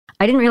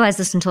I didn't realize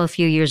this until a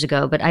few years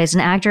ago, but as an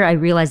actor, I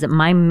realized that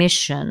my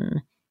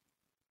mission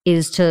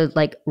is to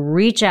like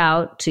reach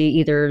out to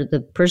either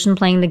the person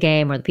playing the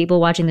game or the people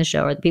watching the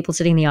show or the people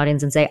sitting in the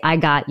audience and say, I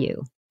got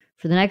you.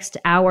 For the next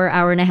hour,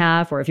 hour and a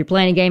half, or if you're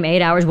playing a game,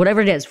 8 hours,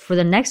 whatever it is, for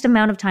the next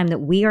amount of time that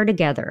we are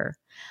together,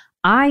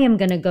 I am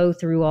going to go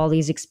through all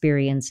these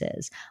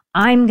experiences.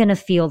 I'm going to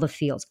feel the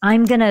feels.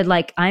 I'm going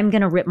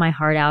to rip my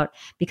heart out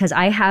because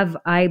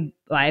I'm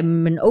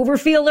an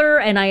overfeeler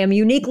and I am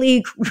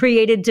uniquely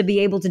created to be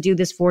able to do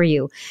this for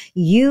you.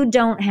 You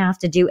don't have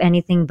to do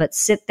anything but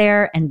sit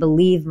there and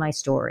believe my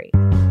story.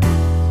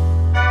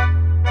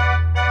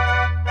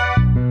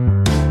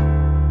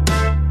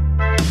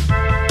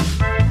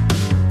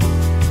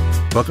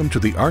 Welcome to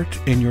The Art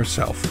in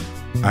Yourself.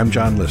 I'm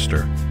John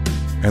Lister,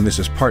 and this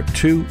is part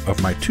 2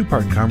 of my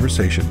 2-part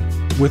conversation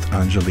with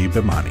Anjali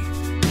Bhimani.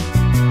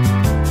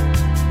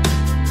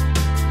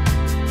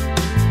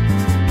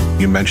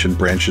 You mentioned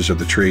branches of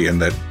the tree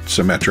and that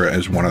Symmetra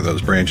is one of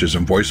those branches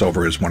and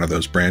Voiceover is one of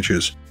those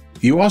branches.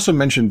 You also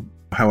mentioned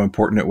how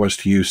important it was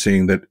to you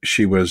seeing that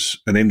she was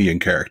an Indian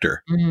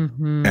character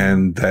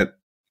and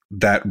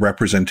that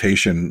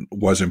representation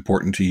was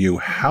important to you.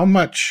 How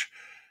much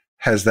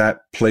has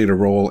that played a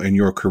role in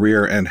your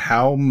career, and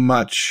how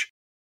much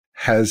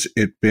has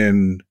it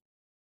been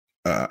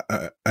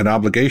an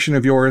obligation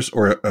of yours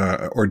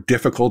or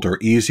difficult or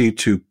easy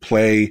to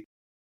play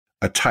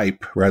a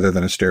type rather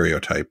than a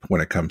stereotype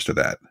when it comes to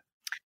that?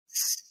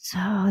 So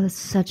that's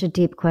such a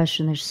deep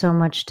question. There's so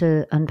much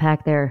to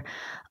unpack there.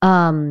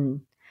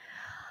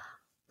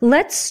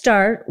 Let's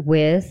start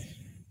with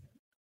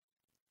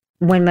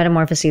when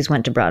Metamorphoses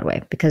went to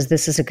Broadway, because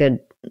this is a good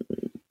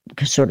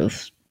sort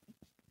of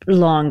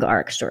long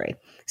arc story.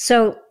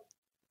 So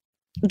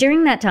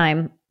during that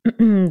time,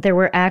 there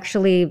were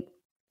actually,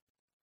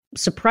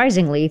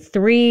 surprisingly,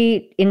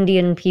 3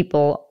 Indian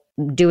people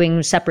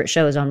doing separate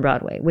shows on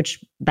Broadway,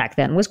 which back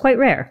then was quite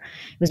rare.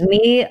 It was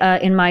me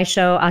in my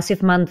show. Asif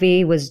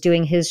Mandvi was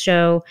doing his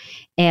show,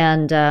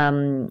 and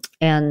Anil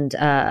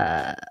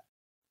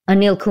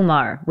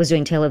Kumar was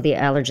doing Tale of the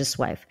Allergist's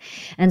Wife.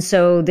 And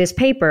so this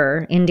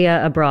paper,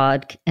 India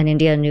Abroad and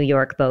India New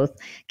York both,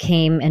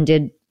 came and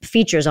did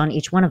features on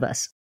each one of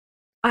us.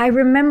 I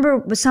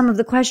remember some of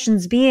the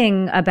questions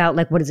being about,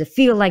 like, what does it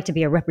feel like to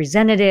be a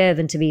representative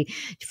and to be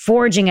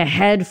forging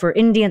ahead for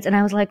Indians? And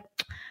I was like,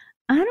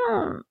 I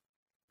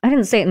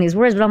didn't say it in these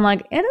words, but I'm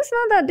like, it is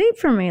not that deep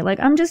for me.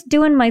 Like, I'm just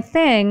doing my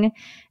thing.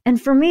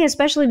 And for me,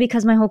 especially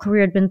because my whole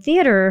career had been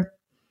theater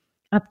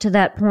up to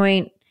that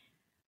point,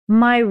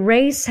 my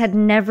race had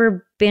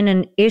never been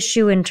an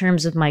issue in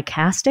terms of my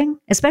casting,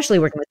 especially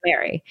working with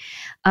Mary.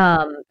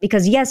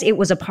 Because yes, it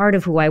was a part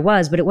of who I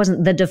was, but it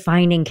wasn't the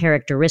defining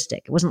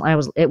characteristic. It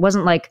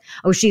wasn't like,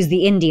 oh, she's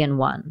the Indian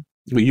one.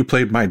 Well, you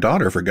played my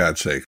daughter, for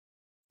God's sake.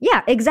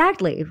 Yeah,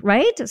 exactly.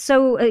 Right.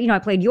 So, I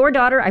played your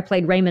daughter. I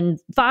played Raymond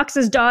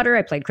Fox's daughter.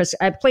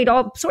 I played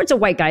all sorts of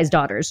white guys'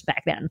 daughters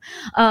back then.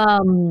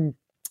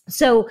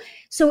 So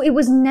it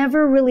was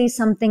never really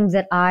something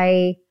that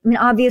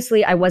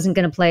obviously I wasn't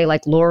going to play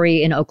like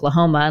Lori in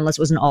Oklahoma unless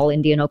it was an all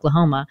Indian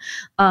Oklahoma.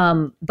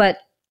 But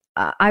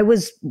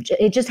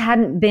it just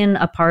hadn't been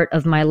a part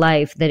of my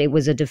life that it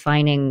was a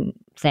defining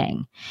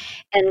thing.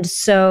 And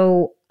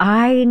so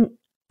I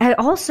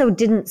also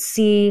didn't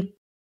see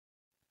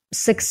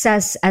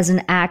success as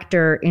an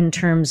actor in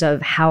terms of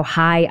how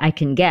high I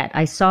can get.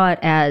 I saw it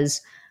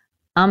as,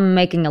 I'm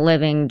making a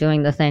living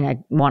doing the thing I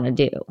want to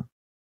do.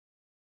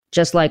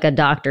 Just like a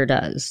doctor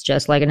does,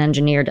 just like an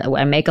engineer does.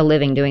 I make a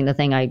living doing the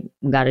thing I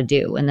got to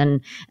do. And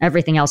then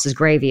everything else is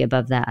gravy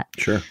above that.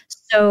 Sure.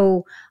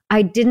 So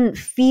I didn't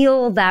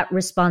feel that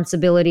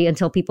responsibility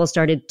until people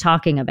started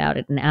talking about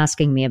it and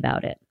asking me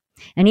about it.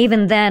 And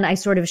even then I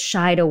sort of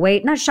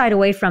not shied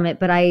away from it,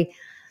 but I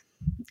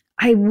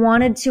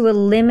wanted to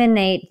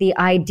eliminate the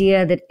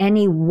idea that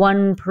any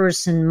one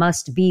person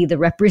must be the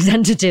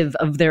representative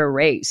of their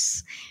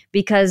race,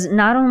 because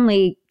not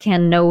only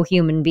can no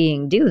human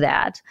being do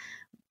that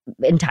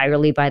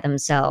entirely by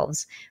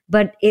themselves,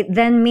 but it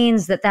then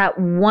means that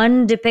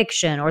one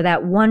depiction or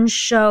that one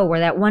show or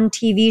that one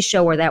TV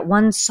show or that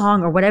one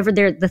song or whatever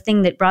the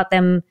thing that brought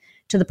them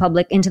to the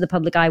public, into the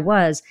public eye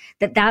was,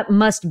 that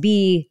must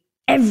be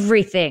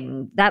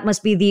everything. That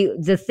must be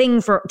the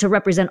thing to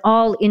represent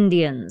all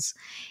Indians.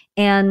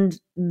 And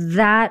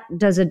that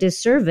does a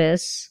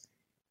disservice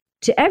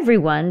to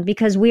everyone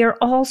because we are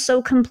all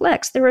so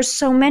complex. There are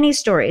so many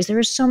stories. There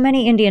are so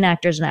many Indian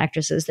actors and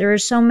actresses. There are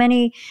so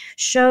many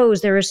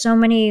shows. There are so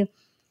many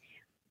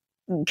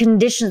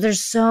conditions.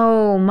 There's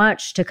so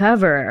much to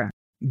cover.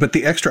 But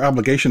the extra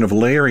obligation of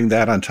layering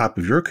that on top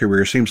of your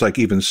career seems like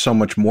even so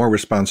much more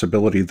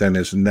responsibility than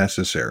is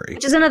necessary.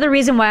 Which is another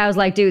reason why I was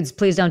like, dudes,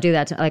 please don't do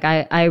that. Like,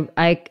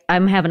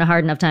 I'm having a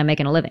hard enough time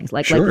making a living.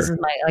 Like, sure. This is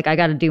I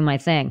got to do my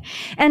thing.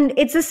 And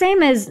it's the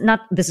same as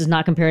this is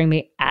not comparing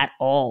me at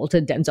all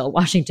to Denzel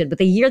Washington, but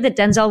the year that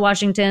Denzel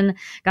Washington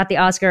got the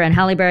Oscar and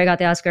Halle Berry got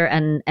the Oscar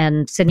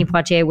and Sidney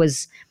Poitier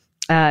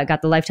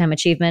got the Lifetime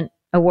Achievement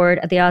Award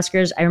at the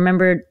Oscars, I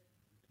remember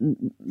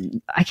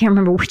I can't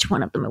remember which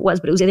one of them it was,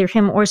 but it was either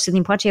him or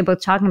Sidney Poitier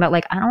both talking about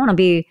like, I don't want to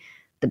be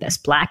the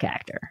best Black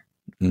actor.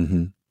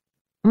 Mm-hmm.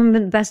 I'm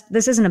the best.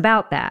 This isn't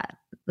about that.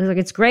 Like,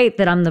 it's great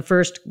that I'm the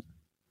first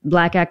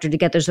Black actor to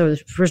get this, or the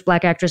first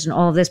Black actress in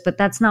all of this, but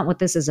that's not what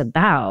this is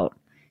about.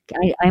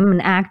 I'm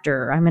an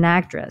actor. I'm an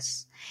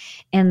actress.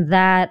 And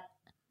that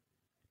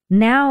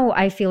now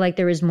I feel like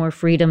there is more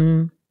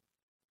freedom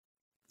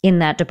in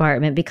that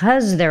department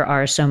because there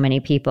are so many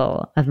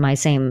people of my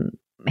same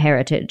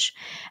heritage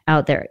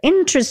out there.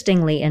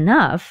 Interestingly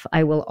enough,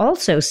 I will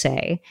also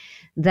say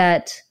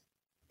that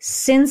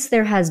since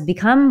there has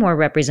become more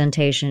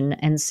representation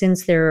and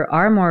since there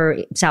are more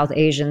South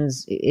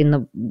Asians in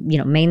the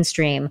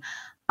mainstream,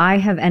 I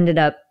have ended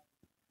up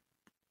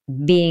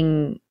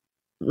being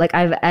like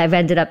I've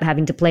ended up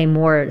having to play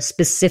more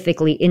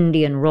specifically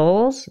Indian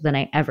roles than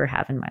I ever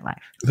have in my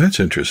life. That's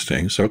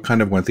interesting. So it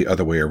kind of went the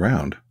other way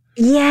around.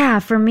 Yeah,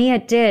 for me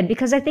it did,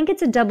 because I think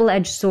it's a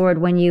double-edged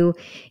sword when you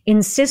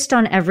insist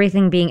on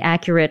everything being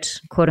accurate,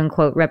 quote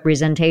unquote,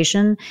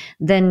 representation,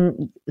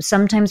 then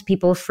sometimes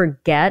people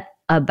forget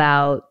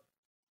about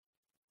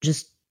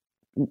just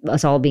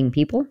us all being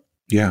people.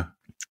 Yeah.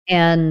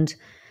 And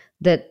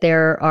that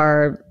there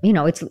are,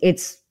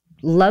 it's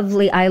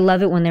lovely. I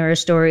love it when there are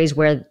stories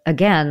where,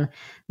 again,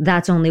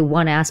 that's only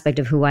one aspect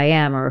of who I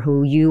am or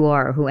who you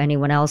are or who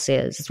anyone else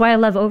is. That's why I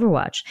love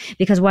Overwatch,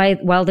 because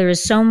while there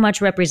is so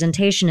much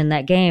representation in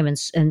that game,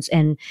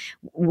 and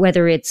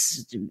whether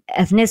it's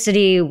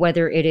ethnicity,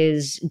 whether it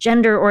is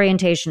gender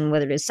orientation,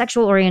 whether it is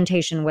sexual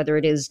orientation, whether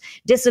it is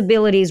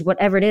disabilities,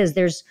 whatever it is,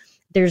 there's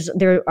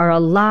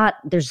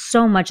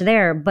so much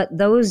there, but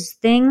those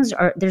things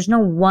there's no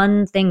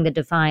one thing that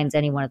defines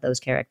any one of those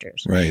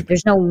characters. Right.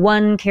 There's no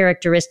one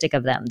characteristic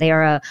of them. They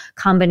are a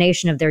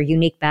combination of their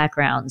unique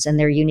backgrounds and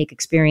their unique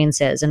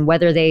experiences, and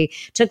whether they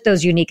took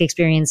those unique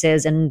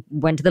experiences and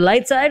went to the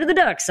light side or the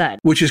dark side.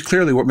 Which is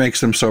clearly what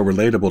makes them so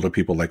relatable to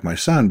people like my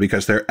son,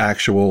 because they're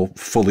actual,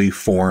 fully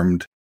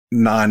formed,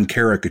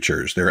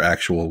 non-caricatures. They're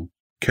actual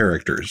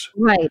characters.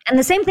 Right. And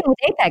the same thing with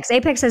Apex.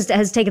 Apex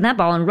has taken that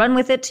ball and run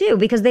with it too,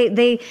 because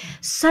they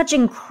such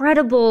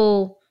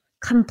incredible,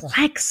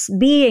 complex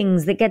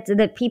beings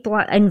that people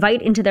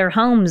invite into their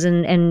homes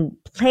and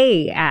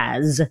play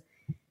as.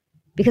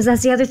 Because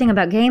that's the other thing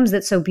about games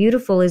that's so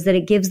beautiful, is that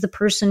it gives the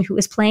person who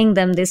is playing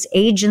them this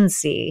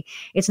agency.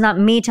 It's not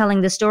me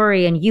telling the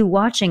story and you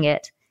watching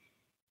it.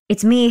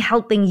 It's me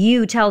helping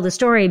you tell the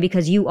story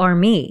because you are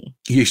me.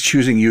 He's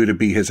choosing you to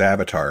be his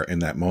avatar in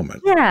that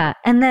moment. Yeah.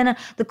 And then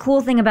the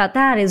cool thing about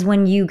that is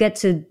when you get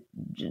to,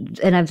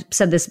 and I've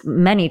said this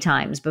many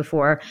times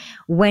before,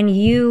 when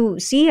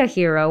you see a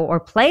hero or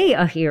play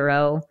a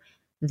hero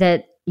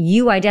that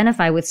you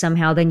identify with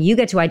somehow, then you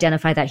get to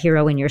identify that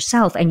hero in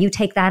yourself, and you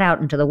take that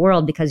out into the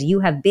world because you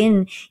have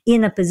been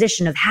in a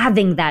position of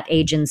having that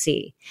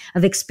agency,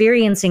 of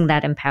experiencing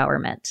that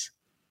empowerment.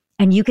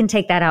 And you can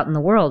take that out in the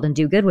world and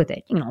do good with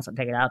it. You can also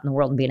take it out in the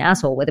world and be an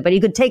asshole with it, but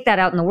you could take that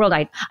out in the world.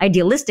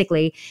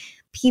 Idealistically,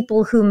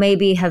 people who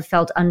maybe have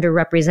felt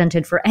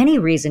underrepresented for any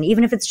reason,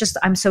 even if it's just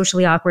I'm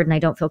socially awkward and I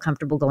don't feel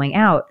comfortable going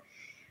out,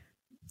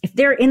 if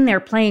they're in there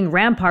playing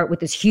Rampart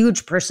with this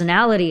huge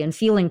personality and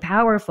feeling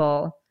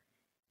powerful,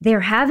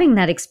 they're having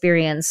that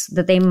experience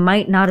that they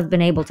might not have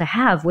been able to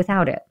have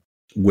without it.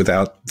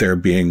 Without there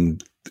being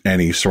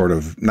any sort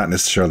of, not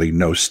necessarily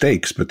no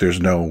stakes, but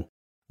there's no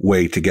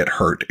way to get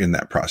hurt in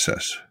that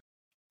process.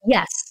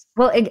 Yes.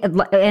 Well,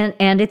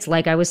 and it's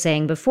like I was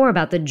saying before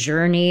about the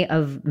journey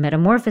of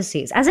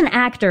metamorphoses. As an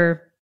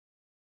actor,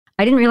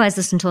 I didn't realize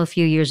this until a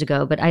few years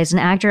ago, but as an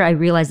actor, I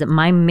realized that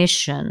my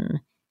mission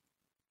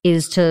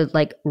is to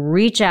like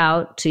reach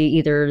out to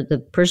either the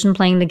person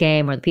playing the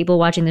game or the people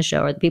watching the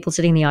show or the people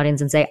sitting in the audience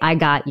and say, I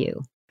got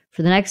you.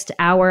 For the next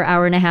hour,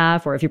 hour and a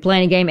half, or if you're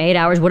playing a game, 8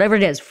 hours, whatever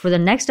it is, for the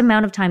next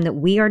amount of time that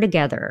we are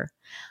together,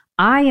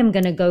 I am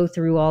going to go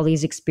through all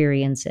these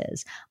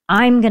experiences.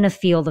 I'm going to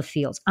feel the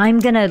feels. I'm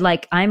going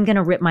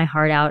to rip my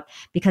heart out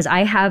because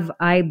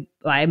I'm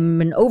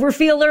an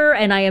overfeeler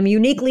and I am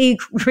uniquely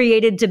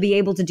created to be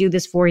able to do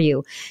this for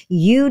you.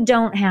 You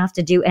don't have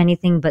to do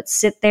anything but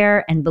sit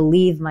there and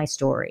believe my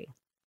story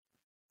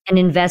and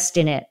invest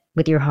in it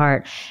with your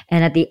heart.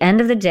 And at the end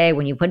of the day,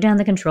 when you put down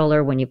the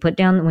controller, when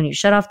you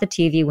shut off the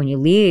TV, when you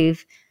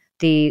leave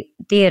the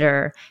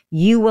theater,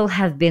 you will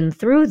have been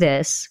through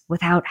this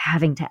without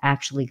having to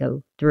actually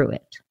go through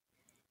it.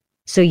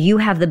 So you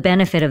have the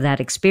benefit of that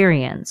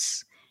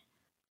experience.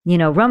 You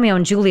know, Romeo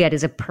and Juliet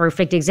is a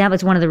perfect example.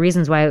 It's one of the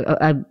reasons why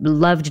I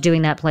loved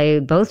doing that play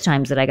both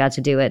times that I got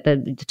to do it.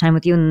 The time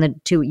with you and the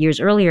 2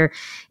 years earlier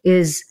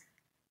is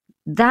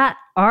that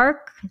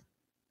arc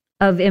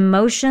of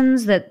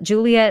emotions that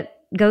Juliet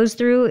goes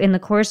through in the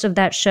course of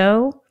that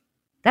show.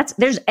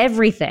 There's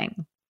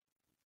everything.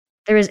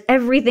 There is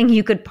everything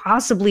you could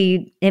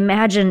possibly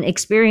imagine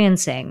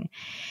experiencing.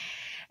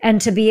 And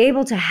to be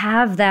able to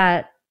have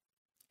that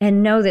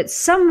and know that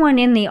someone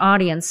in the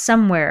audience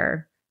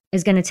somewhere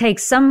is going to take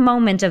some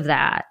moment of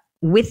that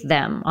with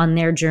them on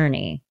their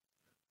journey.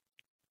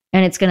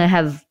 And it's going to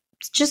have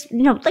just,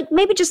 like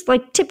maybe just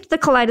like tipped the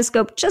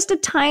kaleidoscope just a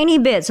tiny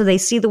bit so they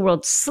see the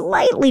world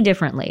slightly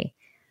differently.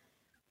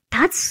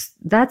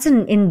 That's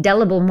an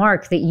indelible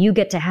mark that you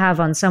get to have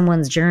on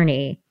someone's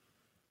journey,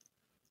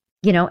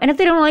 and if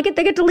they don't like it,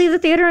 they get to leave the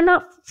theater and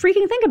not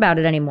freaking think about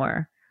it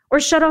anymore. Or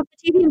shut off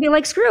the TV and be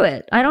like, screw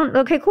it.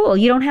 Okay, cool.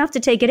 You don't have to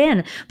take it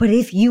in. But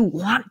if you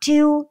want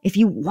to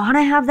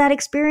have that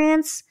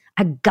experience,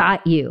 I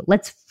got you.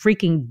 Let's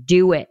freaking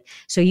do it.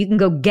 So you can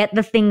go get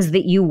the things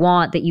that you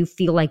want that you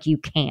feel like you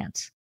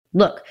can't.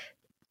 Look,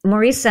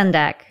 Maurice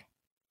Sendak,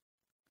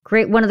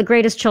 one of the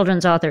greatest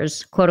children's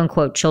authors, quote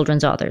unquote,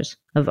 children's authors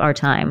of our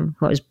time,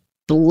 who I was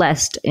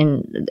blessed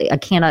I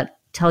cannot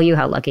tell you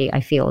how lucky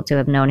I feel to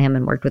have known him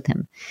and worked with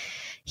him.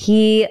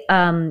 He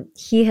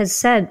has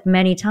said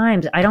many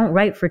times, I don't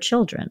write for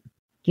children,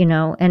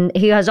 and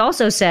he has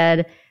also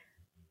said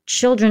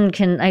children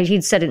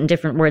he'd said it in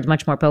different words,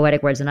 much more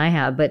poetic words than I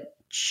have, but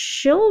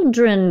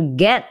children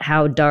get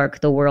how dark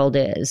the world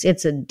is.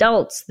 It's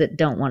adults that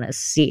don't want to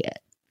see it.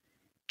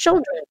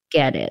 Children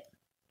get it.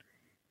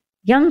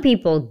 Young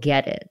people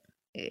get it.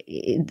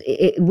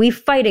 We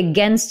fight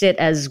against it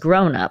as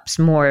grown-ups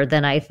more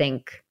than I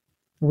think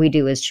we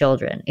do as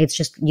children. It's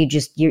just,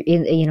 you're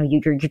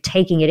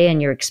taking it in,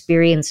 you're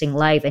experiencing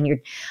life, and you're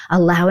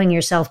allowing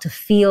yourself to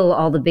feel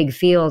all the big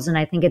feels. And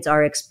I think it's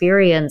our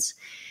experience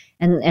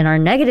and our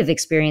negative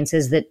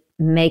experiences that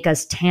make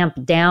us tamp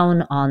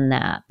down on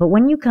that. But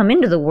when you come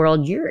into the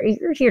world, you're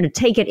here to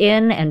take it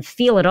in and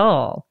feel it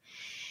all.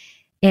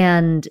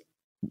 And,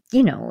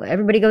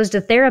 everybody goes to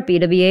therapy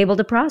to be able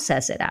to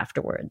process it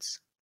afterwards.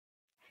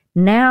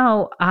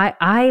 Now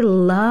I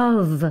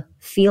love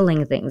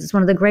feeling things. It's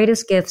one of the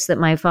greatest gifts that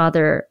my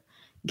father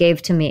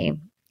gave to me.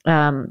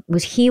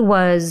 He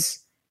was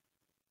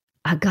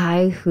a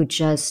guy who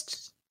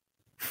just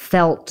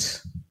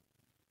felt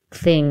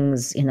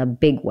things in a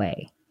big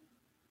way.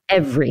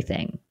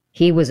 Everything.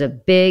 He was a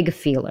big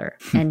feeler.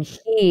 And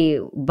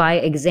he, by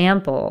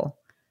example,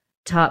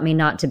 taught me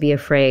not to be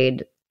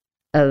afraid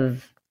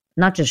of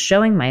not just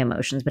showing my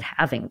emotions, but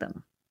having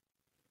them.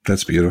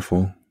 That's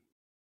beautiful.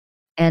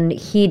 And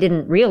he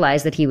didn't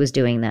realize that he was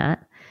doing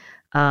that.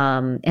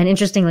 And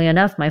interestingly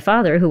enough, my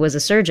father, who was a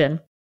surgeon,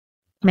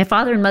 my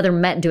father and mother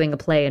met doing a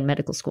play in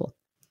medical school.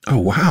 Oh,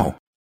 wow.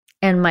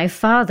 And my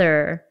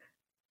father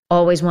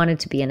always wanted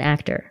to be an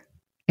actor.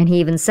 And he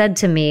even said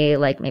to me,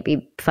 like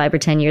maybe 5 or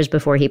 10 years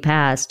before he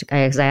passed,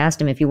 because I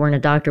asked him, if you weren't a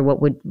doctor,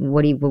 what would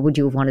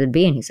you have wanted to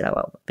be? And he said, oh,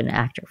 well, I've been an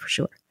actor for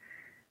sure.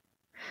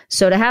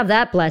 So to have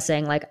that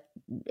blessing, like,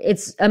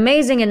 it's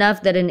amazing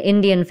enough that an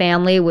Indian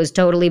family was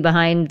totally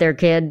behind their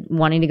kid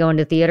wanting to go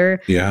into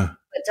theater. Yeah.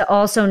 But to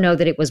also know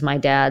that it was my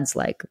dad's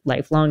like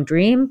lifelong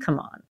dream. Come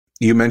on.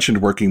 You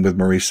mentioned working with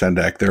Maurice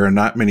Sendak. There are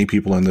not many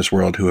people in this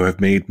world who have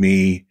made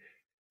me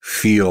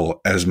feel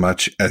as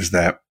much as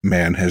that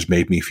man has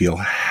made me feel.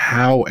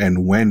 How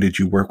and when did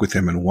you work with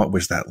him, and what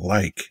was that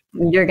like?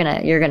 You're gonna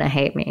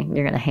hate me.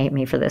 You're gonna hate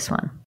me for this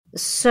one.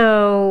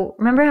 So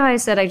remember how I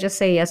said I just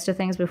say yes to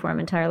things before I'm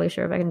entirely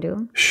sure if I can do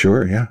them?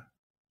 Sure, yeah.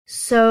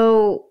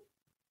 So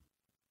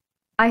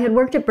I had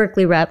worked at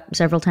Berkeley Rep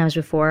several times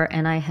before,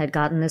 and I had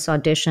gotten this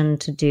audition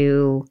to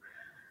do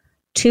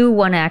 2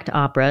 one-act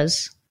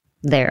operas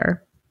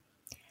there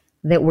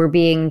that were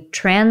being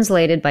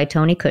translated by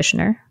Tony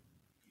Kushner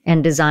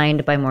and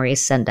designed by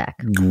Maurice Sendak.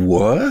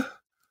 What?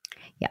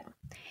 Yeah.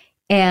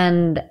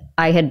 And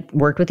I had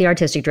worked with the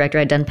artistic director.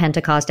 I'd done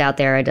Pentecost out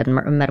there. I'd done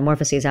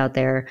Metamorphoses out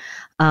there.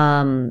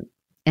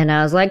 And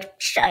I was like,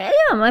 I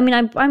am. I mean,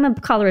 I'm a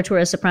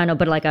coloratura soprano,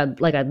 but like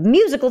a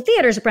musical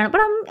theater soprano. But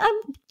I'm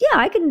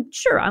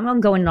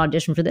going to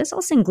audition for this.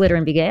 I'll sing Glitter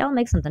and Be Gay. I'll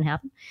make something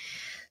happen.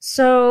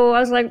 So I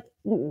was like,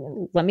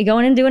 let me go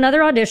in and do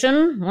another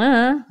audition.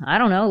 I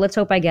don't know. Let's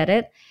hope I get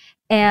it.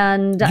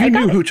 And you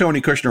knew who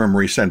Tony Kushner and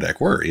Maurice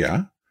Sendak were,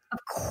 yeah? Of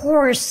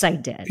course I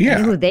did. Yeah. I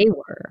knew who they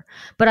were.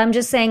 But I'm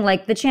just saying,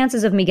 like, the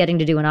chances of me getting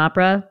to do an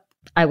opera,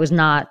 I was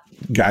not.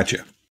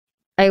 Gotcha.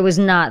 I was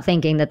not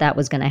thinking that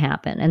was going to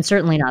happen, and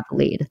certainly not the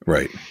lead.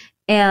 Right.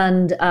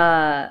 And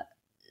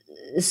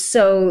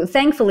so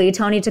thankfully,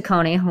 Tony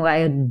Taccone, who I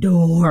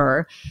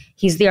adore,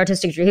 he was the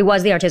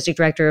artistic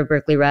director of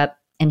Berkeley Rep,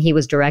 and he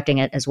was directing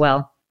it as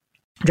well,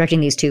 directing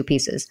these 2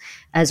 pieces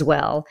as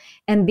well.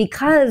 And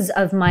because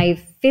of my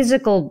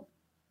physical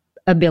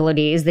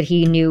abilities that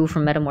he knew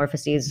from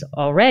Metamorphoses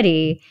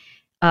already,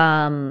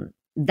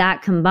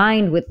 that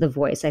combined with the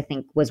voice, I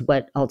think, was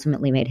what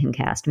ultimately made him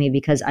cast me,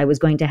 because I was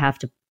going to have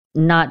to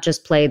not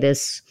just play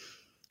this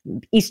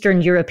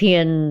Eastern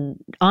European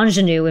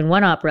ingenue in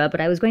one opera,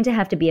 but I was going to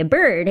have to be a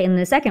bird in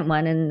the second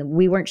one. And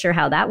we weren't sure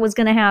how that was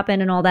going to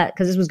happen and all that,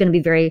 because this was going to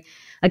be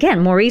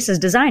again, Maurice is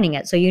designing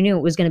it. So you knew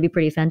it was going to be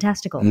pretty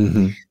fantastical.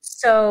 Mm-hmm.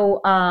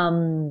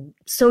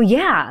 So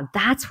yeah,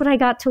 that's what I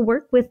got to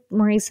work with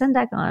Maurice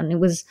Sendak on. It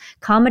was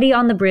Comedy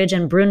on the Bridge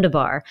and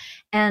Brundabar.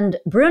 And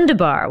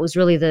Brundabar was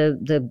really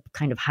the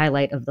kind of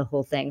highlight of the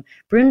whole thing.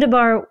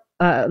 Brundabar,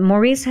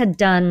 Maurice had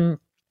done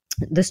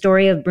the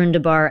story of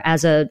Brundabar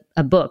as a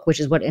book, which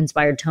is what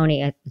inspired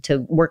Tony to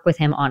work with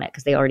him on it,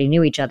 because they already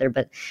knew each other.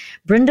 But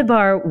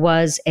Brundabar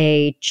was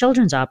a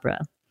children's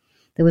opera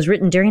that was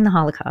written during the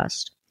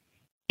Holocaust.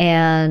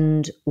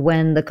 And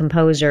when the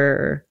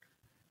composer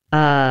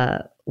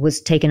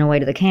was taken away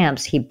to the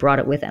camps, he brought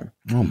it with him.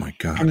 Oh my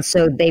God. And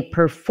so they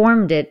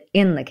performed it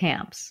in the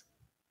camp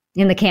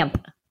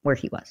where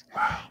he was.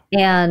 Wow.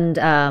 And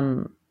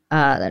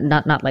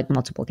not like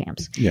multiple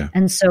camps. Yeah.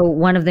 And so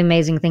one of the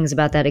amazing things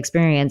about that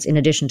experience, in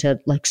addition to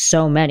like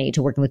so many,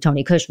 to working with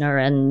Tony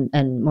Kushner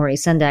and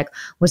Maurice Sendak,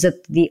 was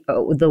that the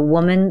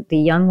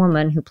young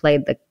woman who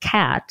played the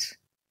cat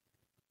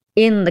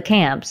in the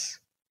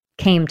camps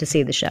came to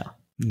see the show.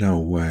 No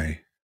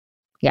way.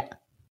 Yeah.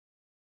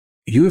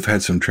 You have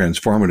had some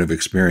transformative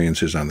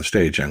experiences on the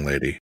stage, young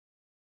lady.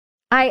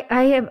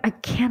 I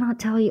cannot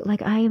tell you,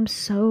 like, I am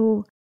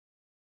so,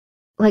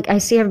 like, I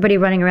see everybody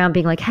running around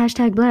being like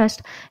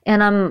 #blessed,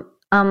 and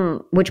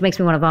which makes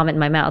me want to vomit in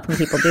my mouth when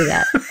people do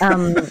that.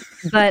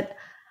 But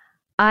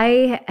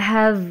I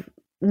have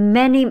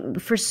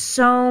for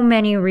so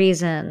many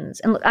reasons.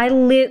 And how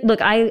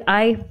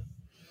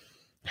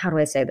do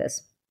I say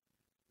this?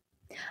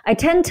 I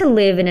tend to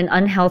live in an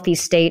unhealthy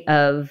state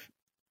of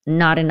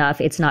not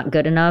enough, it's not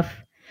good enough,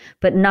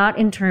 but not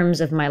in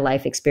terms of my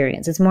life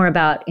experience. It's more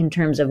about in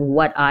terms of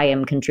what I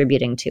am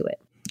contributing to it.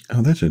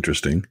 Oh, that's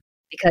interesting.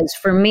 Because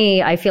for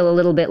me, I feel a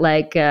little bit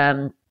like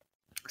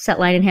what's that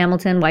line in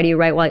Hamilton? Why do you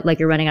write like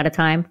you're running out of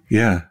time?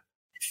 Yeah.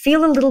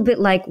 Feel a little bit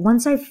like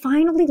once I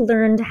finally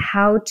learned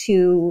how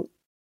to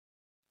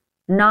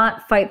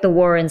not fight the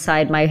war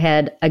inside my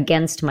head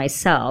against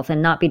myself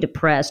and not be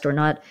depressed or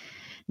not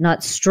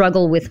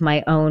struggle with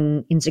my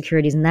own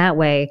insecurities in that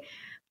way,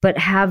 but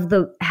have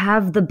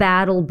the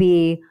battle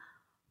be,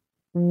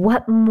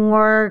 what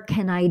more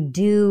can I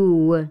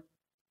do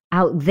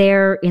out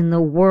there in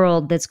the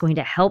world that's going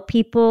to help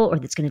people, or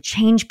that's going to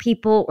change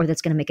people, or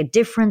that's going to make a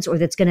difference, or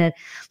that's going to,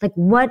 like,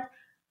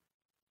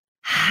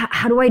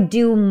 how do I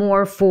do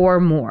more for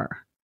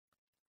more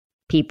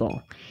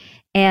people?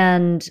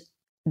 And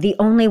the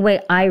only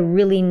way I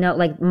really know,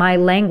 like, my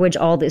language,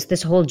 all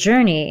this whole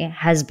journey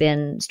has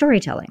been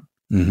storytelling.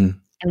 Mm-hmm.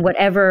 And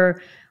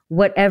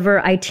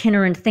whatever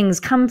itinerant things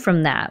come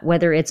from that,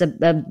 whether it's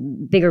a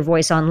bigger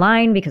voice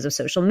online because of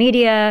social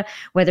media,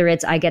 whether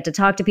it's I get to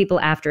talk to people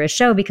after a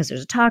show because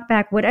there's a talk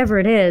back, whatever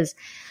it is,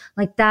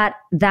 like that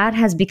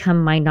has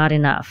become my not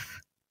enough.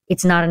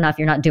 It's not enough.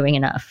 You're not doing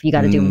enough. You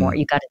got to do more.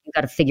 You got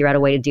to figure out a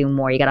way to do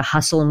more. You got to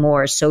hustle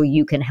more so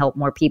you can help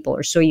more people,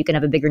 or so you can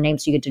have a bigger name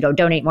so you get to go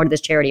donate more to this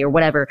charity or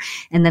whatever.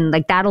 And then,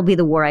 like, that'll be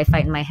the war I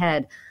fight in my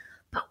head.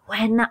 But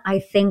when I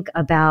think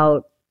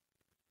about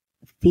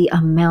the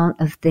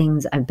amount of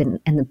things I've been,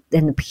 and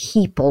the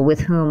people with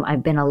whom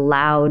I've been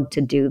allowed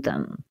to do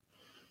them,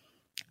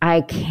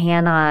 I'm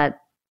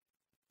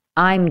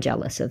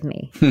jealous of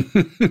me.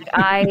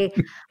 Like,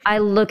 I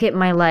look at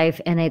my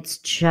life and it's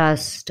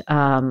just,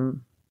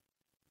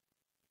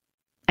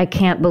 I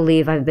can't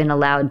believe I've been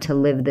allowed to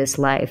live this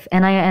life.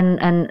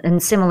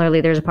 And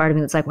similarly, there's a part of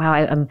me that's like, wow,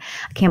 I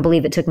can't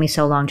believe it took me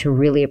so long to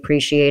really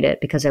appreciate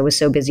it, because I was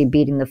so busy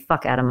beating the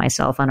fuck out of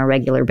myself on a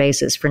regular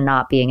basis for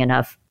not being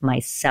enough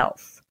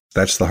myself.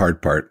 That's the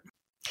hard part.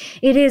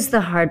 It is the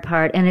hard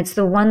part. And it's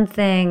the one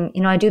thing,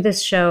 I have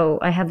this show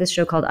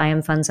called I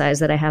Am Fun Size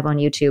that I have on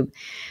YouTube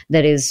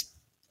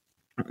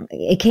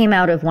it came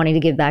out of wanting to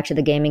give back to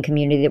the gaming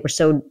community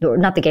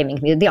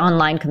the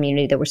online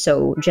community that were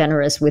so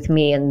generous with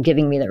me and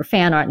giving me their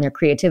fan art and their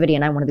creativity.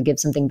 And I wanted to give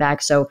something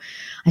back. So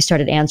I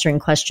started answering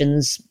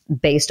questions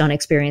based on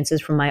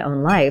experiences from my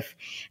own life.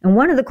 And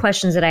one of the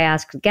questions that I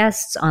ask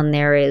guests on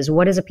there is,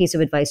 what is a piece of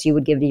advice you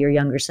would give to your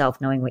younger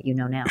self knowing what you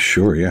know now?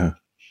 Sure. Yeah.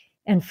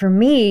 And for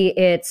me,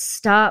 it's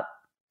stop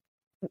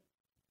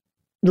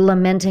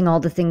lamenting all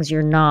the things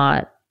you're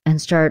not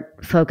and start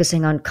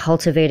focusing on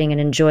cultivating and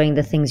enjoying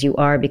the things you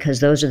are, because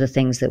those are the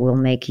things that will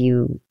make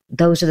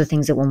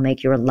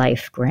your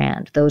life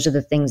grand. Those are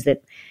the things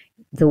that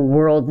the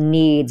world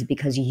needs,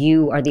 because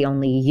you are the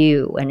only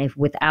you. And if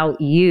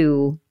without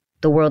you,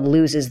 the world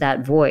loses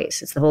that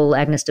voice. It's the whole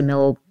Agnes de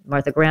Mille,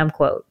 Martha Graham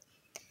quote.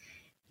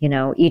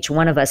 Each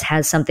one of us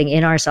has something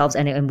in ourselves,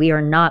 and we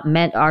are not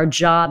meant, our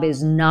job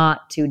is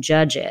not to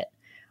judge it.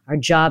 Our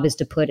job is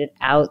to put it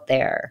out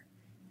there.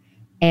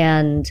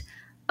 And,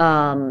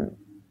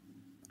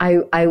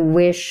 I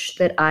wish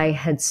that I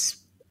had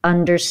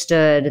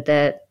understood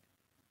that,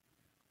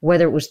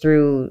 whether it was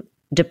through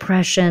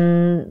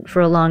depression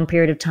for a long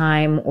period of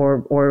time,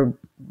 or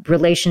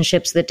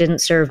relationships that didn't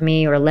serve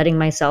me, or letting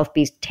myself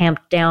be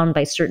tamped down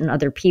by certain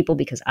other people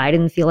because I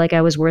didn't feel like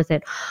I was worth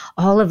it,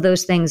 all of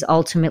those things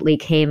ultimately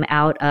came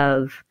out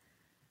of,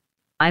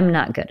 I'm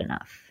not good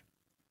enough.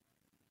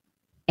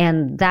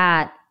 And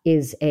that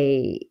is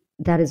a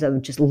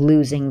just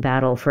losing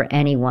battle for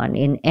anyone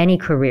in any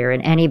career,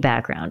 in any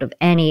background, of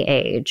any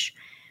age,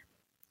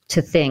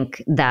 to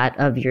think that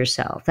of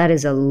yourself. That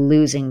is a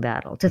losing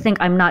battle. To think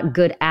I'm not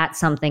good at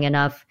something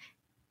enough,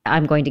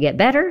 I'm going to get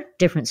better,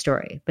 different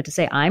story. But to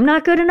say I'm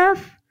not good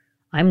enough,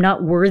 I'm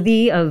not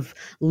worthy of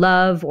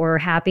love or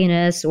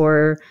happiness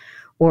or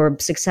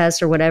success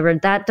or whatever,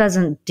 that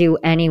doesn't do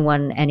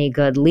anyone any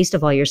good, least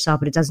of all yourself,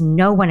 but it does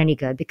no one any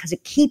good, because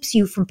it keeps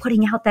you from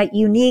putting out that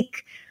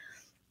unique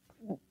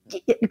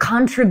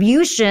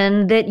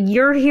contribution that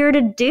you're here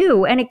to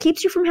do, and it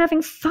keeps you from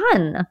having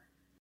fun.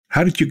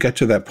 How did you get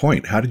to that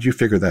point? How did you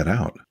figure that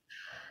out?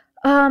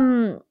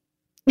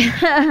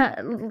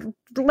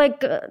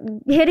 Like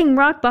hitting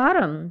rock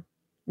bottom,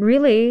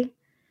 really.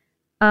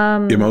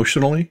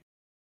 Emotionally?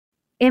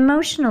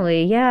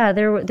 Emotionally, yeah.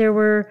 There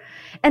were,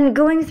 and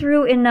going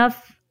through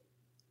enough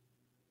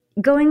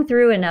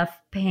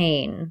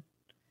pain,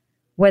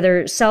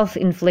 whether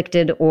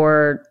self-inflicted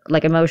or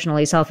like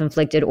emotionally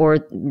self-inflicted or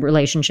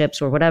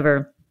relationships or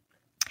whatever,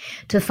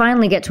 to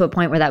finally get to a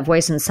point where that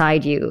voice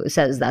inside you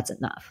says, that's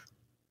enough.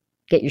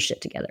 Get your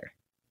shit together.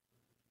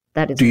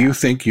 That is Do enough. you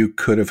think you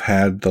could have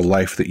had the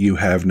life that you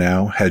have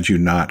now had you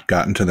not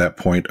gotten to that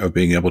point of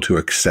being able to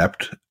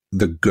accept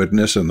the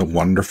goodness and the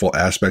wonderful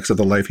aspects of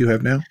the life you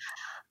have now?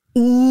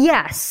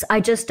 Yes. I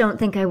just don't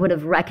think I would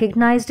have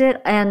recognized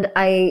it. And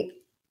I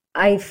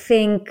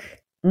think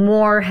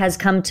more has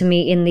come to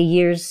me in the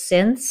years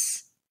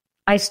since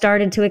I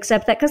started to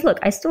accept that. Because look,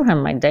 I still have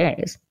my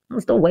days. I'll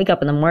still wake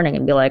up in the morning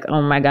and be like,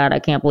 oh my God, I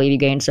can't believe you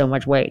gained so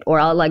much weight. Or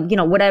I'll like,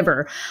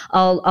 whatever.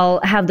 I'll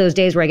have those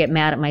days where I get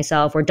mad at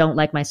myself or don't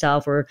like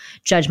myself or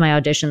judge my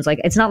auditions.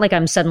 Like, it's not like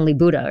I'm suddenly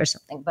Buddha or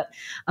something, but,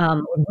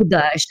 or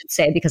Buddha, I should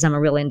say, because I'm a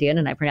real Indian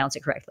and I pronounce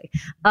it correctly.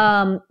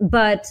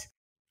 But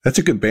that's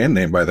a good band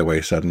name, by the way,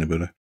 Suddenly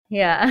Buddha.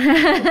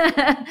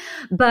 Yeah.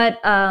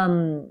 But,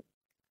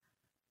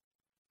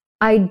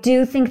 I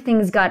do think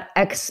things got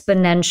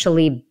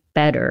exponentially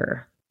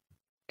better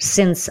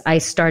since I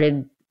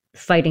started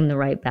fighting the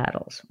right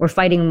battles or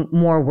fighting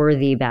more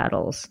worthy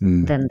battles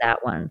than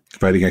that one.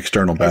 Fighting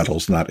external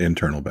battles, not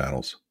internal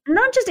battles.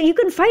 Not just, you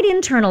can fight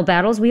internal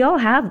battles. We all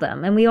have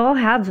them. And we all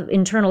have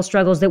internal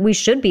struggles that we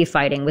should be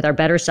fighting with our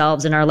better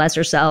selves and our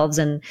lesser selves.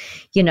 And,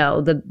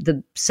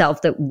 the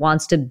self that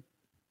wants to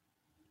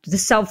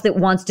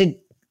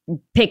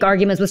pick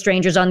arguments with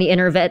strangers on the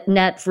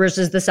internet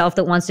versus the self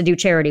that wants to do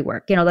charity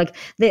work. We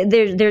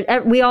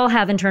all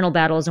have internal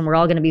battles and we're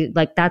all going to be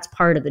like, that's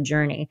part of the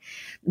journey.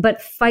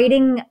 But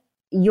fighting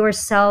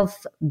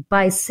yourself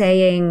by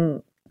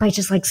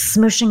just like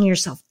smushing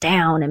yourself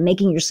down and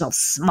making yourself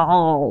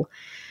small,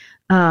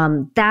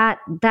 that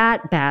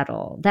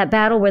battle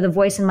where the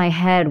voice in my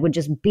head would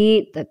just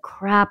beat the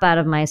crap out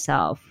of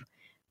myself,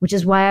 which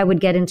is why I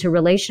would get into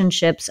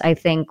relationships, I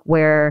think,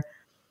 where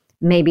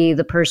maybe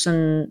the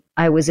person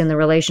I was in the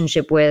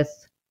relationship with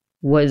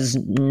was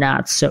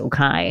not so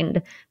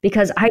kind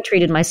because I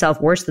treated myself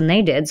worse than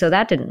they did. So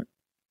that didn't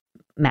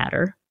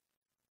matter.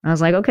 I was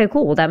like, okay,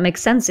 cool. Well, that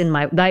makes sense in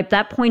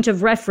that point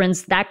of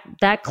reference, that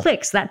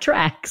clicks, that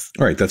tracks.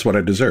 All right. That's what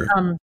I deserve.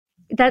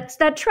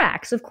 That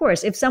tracks, of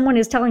course. If someone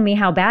is telling me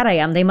how bad I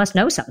am, they must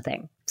know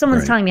something. If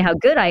someone's telling me how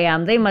good I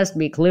am, they must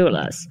be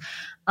clueless.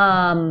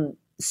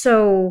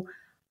 So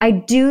I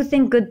do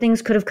think good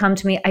things could have come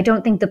to me. I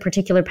don't think the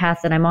particular path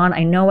that I'm on,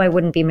 I know I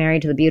wouldn't be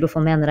married to the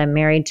beautiful man that I'm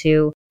married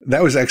to.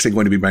 That was actually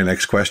going to be my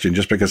next question,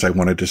 just because I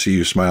wanted to see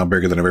you smile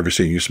bigger than I've ever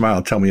seen you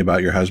smile. Tell me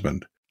about your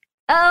husband.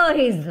 Oh,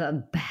 he's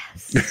the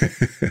best.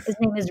 His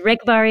name is Rick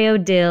Barrio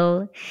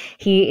Dill.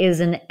 He is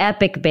an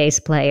epic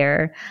bass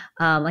player.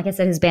 Like I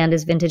said, his band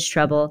is Vintage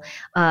Trouble.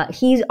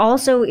 He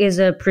also is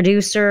a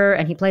producer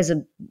and he plays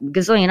a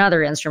gazillion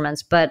other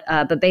instruments, but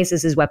bass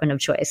is his weapon of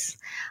choice.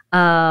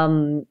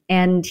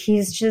 And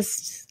he's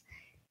just,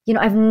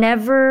 I've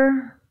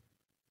never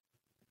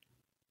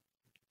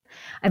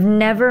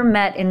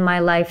met in my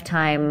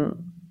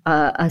lifetime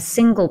a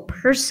single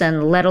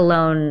person, let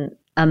alone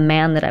a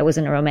man that I was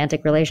in a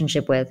romantic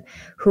relationship with,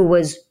 who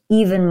was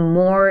even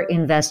more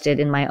invested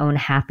in my own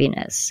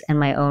happiness and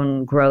my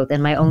own growth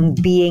and my own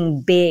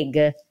being big,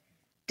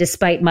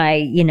 despite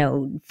my,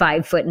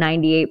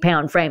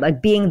 5'98" frame,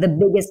 like being the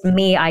biggest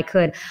me I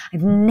could.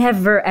 I've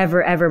never,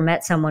 ever, ever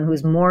met someone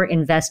who's more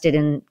invested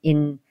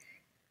in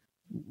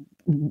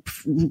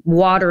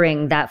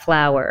watering that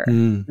flower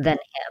than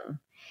him.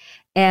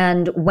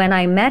 And when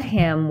I met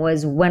him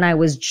was when I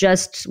was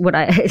just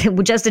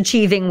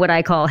achieving what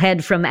I call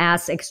head from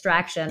ass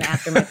extraction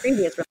after my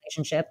previous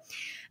relationship.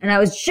 And I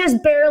was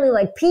just barely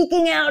like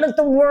peeking out at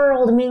the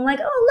world and being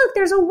like, oh, look,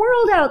 there's a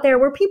world out there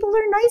where people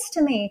are nice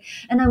to me.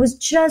 And I was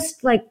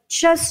just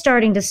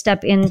starting to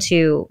step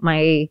into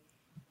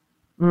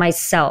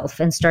myself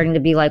and starting to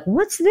be like,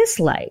 what's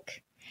this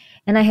like?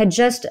 And I had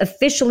just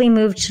officially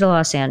moved to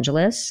Los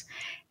Angeles.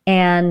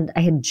 And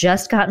I had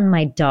just gotten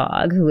my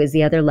dog, who is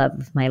the other love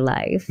of my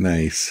life.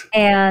 Nice.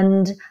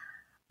 And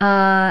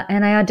I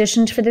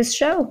auditioned for this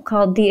show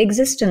called The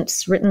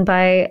Existence, written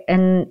by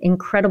an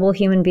incredible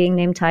human being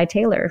named Ty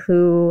Taylor,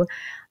 who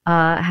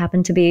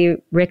happened to be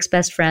Rick's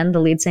best friend, the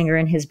lead singer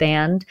in his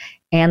band,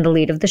 and the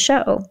lead of the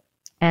show.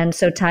 And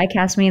so Ty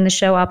cast me in the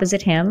show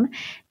opposite him,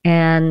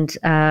 and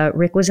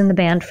Rick was in the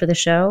band for the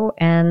show,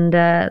 and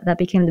that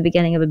became the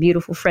beginning of a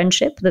beautiful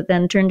friendship that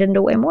then turned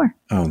into way more.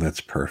 Oh,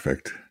 that's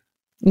perfect.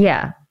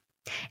 Yeah.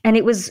 And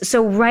it was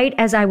so right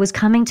as I was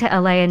coming to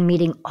LA and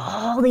meeting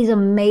all these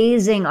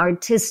amazing,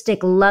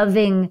 artistic,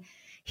 loving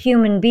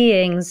human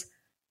beings,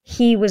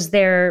 he was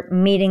there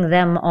meeting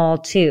them all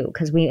too,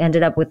 because we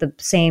ended up with the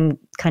same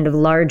kind of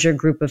larger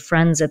group of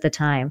friends at the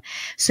time.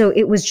 So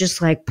it was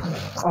just like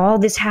all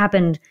this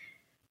happened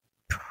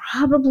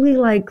probably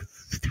like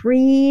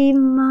 3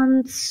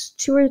 months,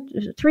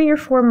 3 or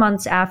 4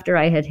 months after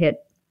I had hit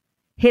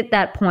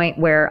that point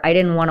where I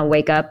didn't want to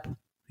wake up.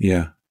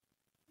 Yeah.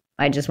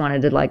 I just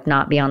wanted to like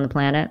not be on the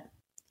planet.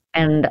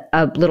 And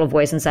a little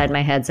voice inside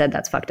my head said,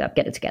 that's fucked up.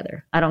 Get it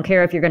together. I don't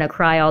care if you're going to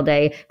cry all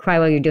day, cry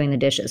while you're doing the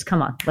dishes.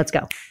 Come on, let's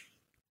go.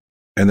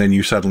 And then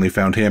you suddenly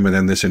found him, and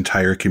then this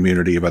entire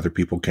community of other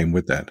people came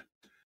with that.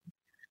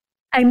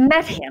 I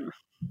met him.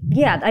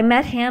 Yeah, I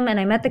met him and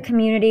I met the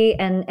community.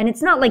 And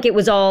it's not like it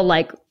was all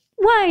like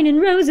wine and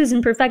roses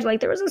and perfection. Like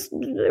there was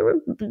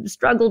a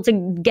struggle to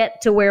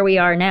get to where we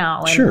are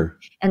now.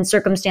 And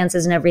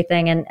circumstances and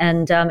everything.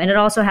 And it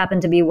also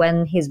happened to be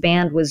when his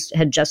band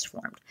had just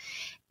formed.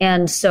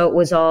 And so it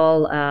was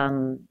all,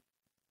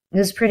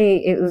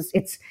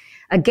 it's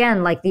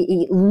again, like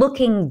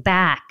looking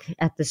back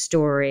at the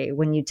story,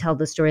 when you tell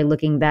the story,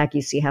 looking back,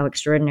 you see how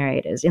extraordinary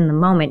it is. In the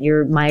moment,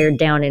 you're mired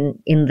down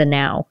in the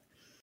now.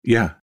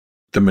 Yeah.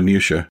 The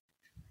minutia.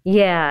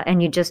 Yeah.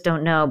 And you just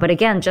don't know. But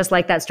again, just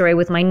like that story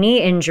with my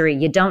knee injury,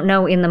 you don't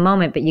know in the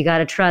moment, but you got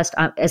to trust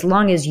as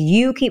long as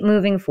you keep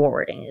moving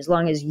forward and as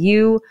long as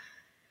you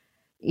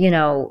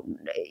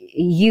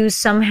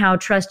somehow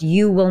trust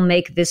you will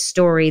make this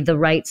story the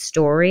right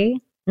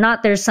story.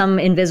 Not there's some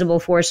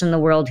invisible force in the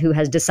world who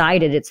has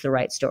decided it's the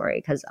right story,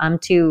 because I'm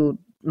too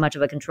much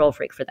of a control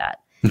freak for that.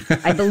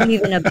 I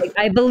believe in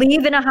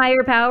a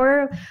higher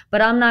power,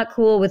 but I'm not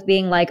cool with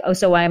being like, oh,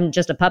 so I'm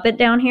just a puppet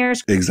down here.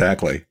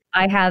 Exactly.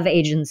 I have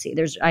agency.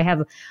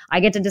 I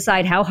get to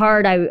decide how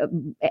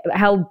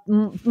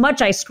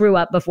much I screw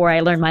up before I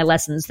learn my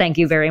lessons. Thank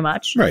you very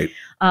much. Right.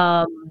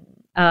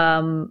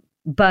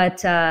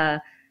 But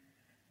as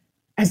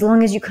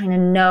long as you kind of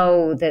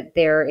know that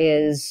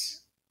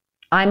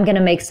I'm going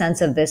to make sense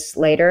of this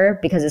later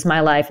because it's my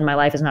life and my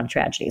life is not a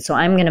tragedy. So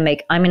I'm going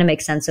to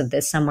make sense of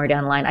this somewhere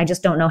down the line. I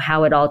just don't know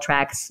how it all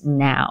tracks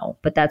now,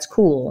 but that's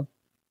cool.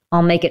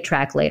 I'll make it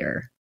track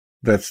later.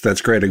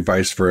 That's great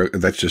advice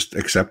that's just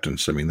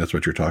acceptance. I mean, that's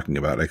what you're talking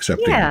about,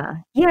 accepting.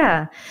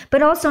 Yeah.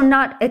 But also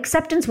not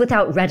acceptance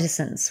without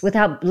reticence,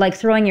 without like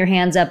throwing your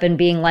hands up and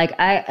being like,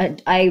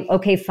 I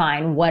okay,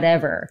 fine,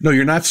 whatever. No,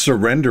 you're not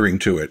surrendering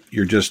to it.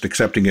 You're just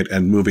accepting it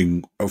and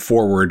moving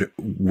forward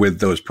with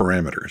those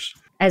parameters.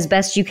 As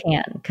best you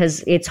can,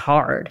 because it's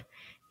hard,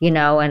 and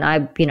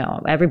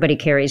everybody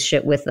carries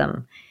shit with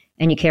them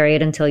and you carry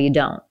it until you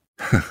don't.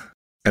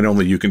 And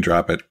only you can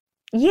drop it.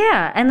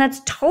 Yeah, and that's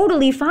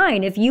totally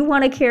fine. If you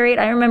want to carry it,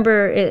 I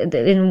remember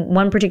in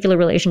one particular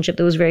relationship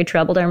that was very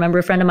troubled, I remember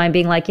a friend of mine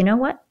being like, you know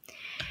what?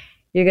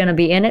 You're going to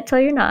be in it till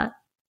you're not.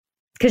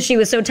 Because she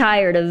was so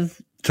tired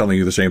of telling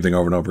you the same thing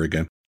over and over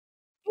again.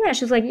 Yeah,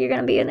 she was like, you're going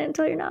to be in it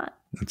until you're not.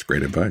 That's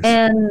great advice.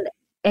 And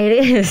it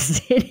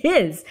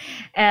is.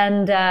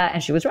 And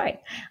she was right.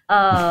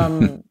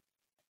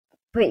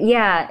 But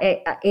yeah,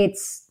 it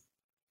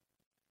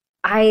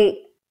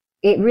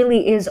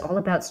really is all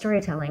about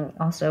storytelling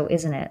also,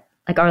 isn't it?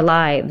 Like our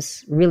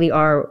lives really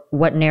are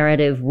what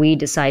narrative we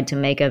decide to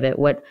make of it,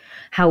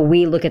 how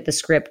we look at the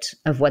script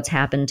of what's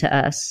happened to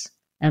us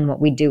and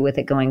what we do with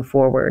it going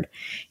forward,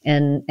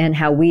 and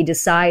how we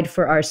decide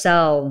for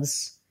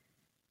ourselves,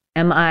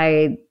 am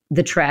I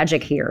the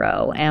tragic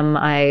hero? Am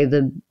I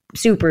the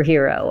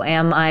superhero?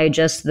 Am I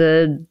just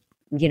am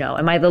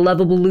I the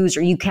lovable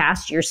loser? You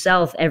cast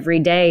yourself every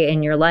day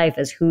in your life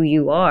as who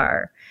you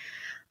are.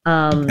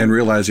 And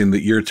realizing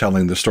that you're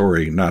telling the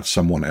story, not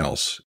someone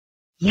else.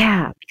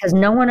 Yeah, because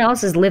no one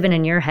else is living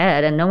in your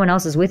head and no one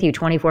else is with you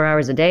 24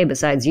 hours a day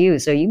besides you.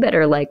 So you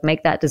better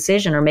make that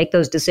decision or make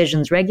those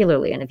decisions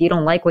regularly. And if you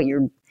don't like what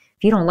you're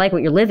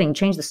living,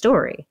 change the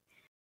story.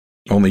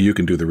 Only you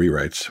can do the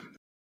rewrites.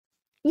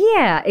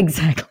 Yeah,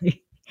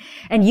 exactly.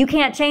 And you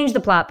can't change the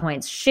plot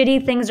points.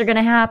 Shitty things are going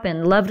to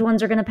happen. Loved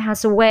ones are going to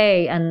pass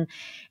away and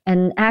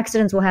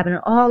accidents will happen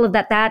and all of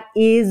that. That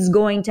is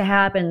going to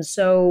happen.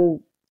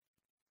 So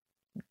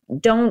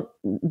don't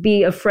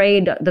be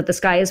afraid that the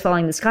sky is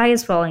falling. The sky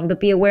is falling, but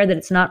be aware that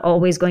it's not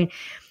always going.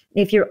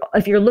 If you're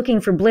looking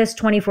for bliss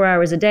 24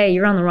 hours a day,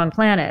 you're on the wrong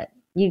planet.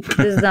 This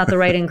is not the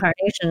right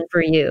incarnation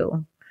for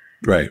you.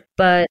 Right.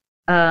 But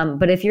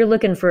if you're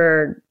looking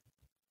for,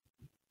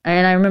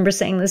 and I remember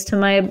saying this to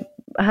my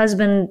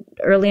husband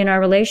early in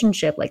our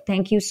relationship, like,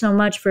 thank you so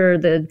much for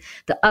the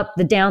up,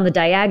 the down, the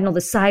diagonal,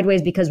 the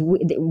sideways, because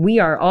we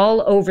are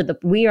all over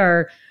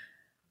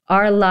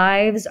our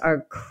lives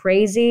are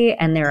crazy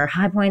and there are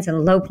high points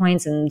and low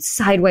points and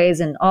sideways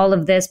and all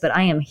of this, but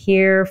I am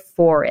here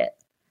for it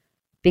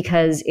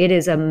because it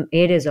is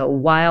a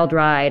wild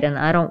ride and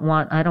I don't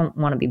want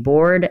to be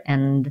bored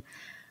and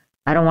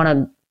I don't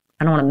want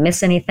to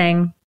miss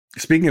anything.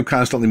 Speaking of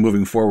constantly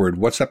moving forward,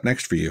 what's up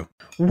next for you?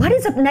 What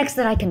is up next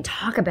that I can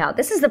talk about?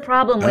 This is the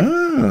problem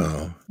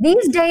with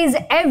these days.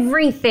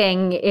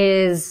 Everything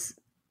is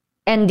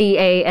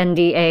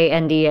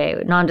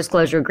NDA,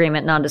 non-disclosure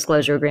agreement,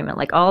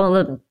 like all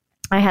of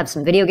I have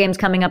some video games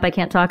coming up I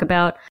can't talk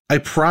about. I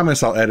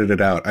promise I'll edit it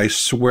out. I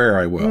swear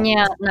I will.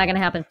 Yeah, not going to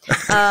happen.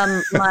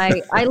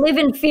 I live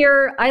in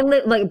fear.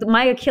 Like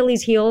my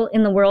Achilles heel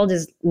in the world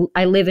is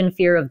I live in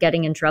fear of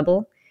getting in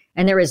trouble.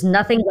 And there is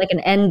nothing like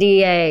an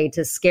NDA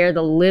to scare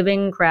the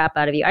living crap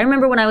out of you. I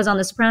remember when I was on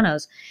The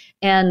Sopranos,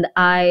 and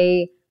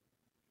I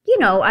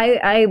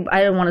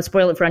don't want to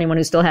spoil it for anyone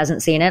who still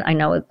hasn't seen it. I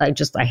know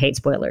I hate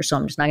spoilers, so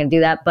I'm just not going to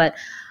do that. But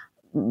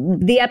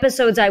the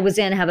episodes I was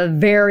in have a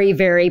very,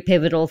 very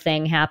pivotal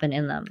thing happen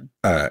in them.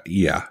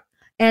 Yeah.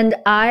 And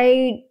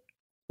I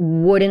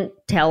didn't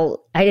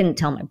tell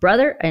my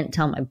brother. I didn't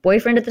tell my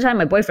boyfriend at the time.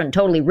 My boyfriend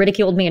totally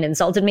ridiculed me and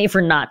insulted me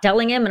for not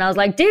telling him. And I was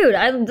like, dude,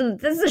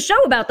 this is a show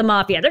about the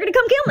mafia. They're going to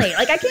come kill me.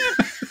 Like, I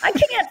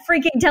can't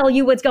freaking tell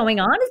you what's going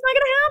on. It's not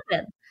going to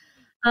happen.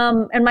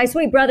 And my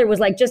sweet brother was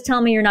like, just tell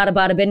me you're not a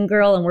bada bing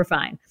girl and we're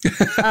fine.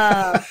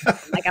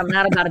 Like, I'm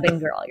not a bada bing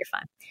girl. You're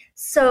fine.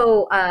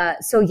 So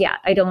yeah,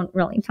 I don't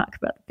really talk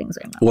about the things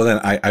I'm not. Well, then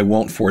I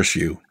won't force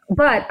you.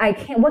 But I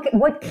can.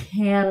 What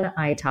can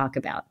I talk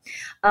about?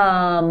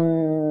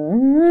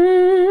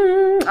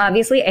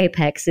 Obviously,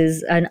 Apex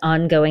is an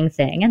ongoing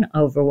thing, and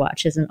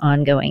Overwatch is an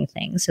ongoing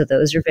thing. So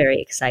those are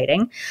very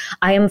exciting.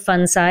 I Am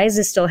Fun Size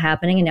is still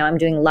happening, and now I'm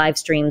doing live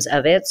streams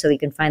of it. So you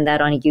can find that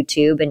on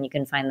YouTube, and you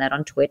can find that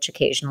on Twitch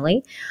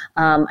occasionally.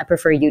 I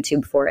prefer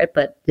YouTube for it,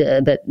 but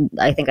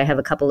I think I have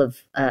a couple of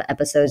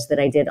episodes that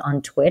I did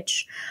on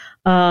Twitch.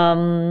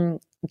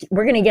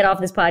 We're going to get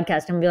off this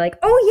podcast and be like,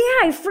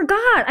 oh yeah, I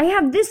forgot. I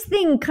have this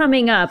thing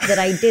coming up that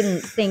I didn't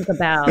think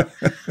about.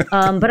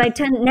 But I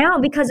tend now,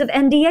 because of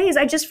NDAs,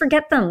 I just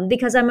forget them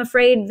because I'm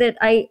afraid that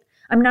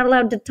I'm not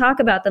allowed to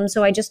talk about them.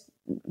 So I just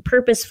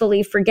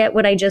purposefully forget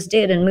what I just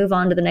did and move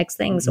on to the next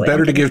thing. So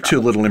better to give too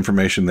little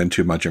information than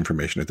too much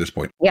information at this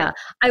point. Yeah.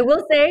 I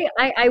will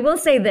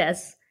say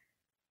this.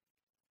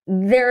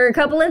 There are a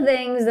couple of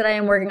things that I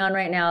am working on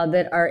right now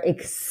that are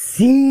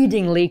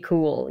exceedingly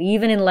cool,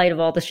 even in light of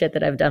all the shit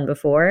that I've done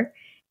before.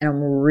 And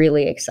I'm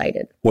really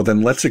excited. Well,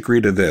 then let's agree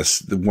to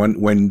this.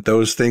 When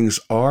those things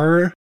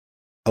are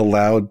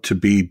allowed to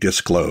be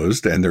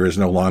disclosed and there is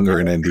no longer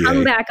an NDA.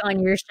 Come back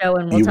on your show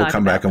and we'll talk about it. You will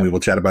come back and we will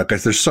chat about it.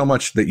 Guys, there's so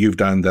much that you've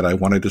done that I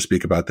wanted to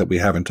speak about that we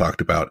haven't talked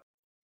about.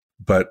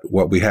 But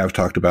what we have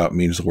talked about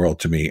means the world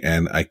to me,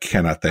 and I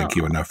cannot thank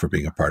you enough for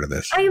being a part of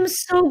this. I am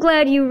so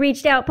glad you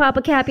reached out,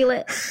 Papa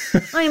Capulet.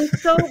 I am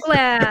so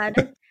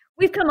glad.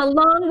 We've come a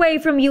long way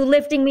from you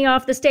lifting me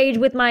off the stage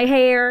with my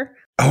hair.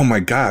 Oh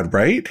my God,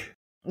 right?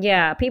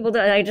 Yeah,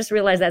 I just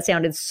realized that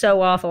sounded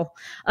so awful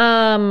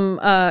on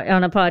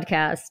a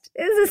podcast.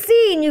 It's a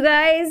scene, you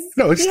guys.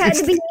 No, it's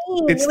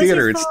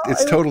theater.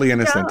 It's totally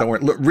innocent. Don't worry.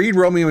 Look, read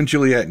Romeo and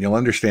Juliet and you'll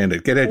understand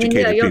it. Get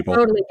educated, people.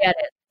 You'll totally get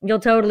it. You'll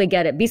totally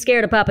get it. Be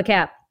scared of Papa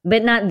Cap,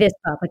 but not this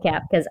Papa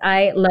Cap, because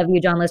I love you,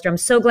 John Lister. I'm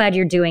so glad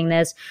you're doing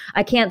this.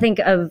 I can't think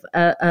of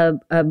a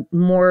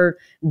more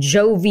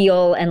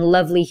jovial and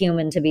lovely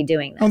human to be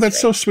doing this. Oh, that's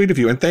so sweet of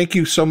you. And thank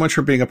you so much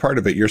for being a part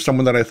of it. You're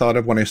someone that I thought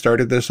of when I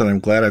started this, and I'm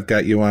glad I've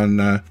got you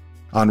on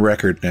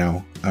record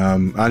now.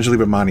 Anjali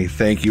Bhimani,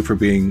 thank you for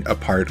being a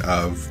part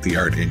of the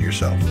art in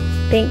yourself.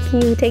 Thank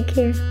you. Take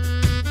care.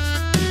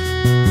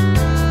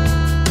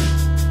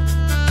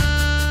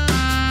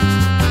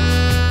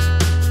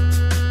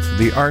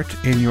 The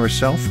Art in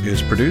Yourself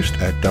is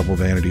produced at Double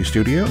Vanity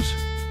Studios.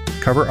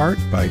 Cover art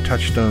by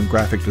Touchstone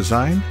Graphic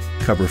Design.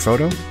 Cover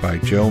photo by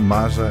Joe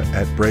Mazza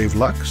at Brave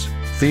Lux.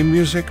 Theme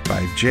music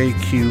by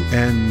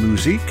JQN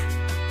Musique.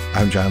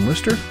 I'm John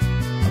Lister.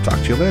 I'll talk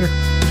to you later.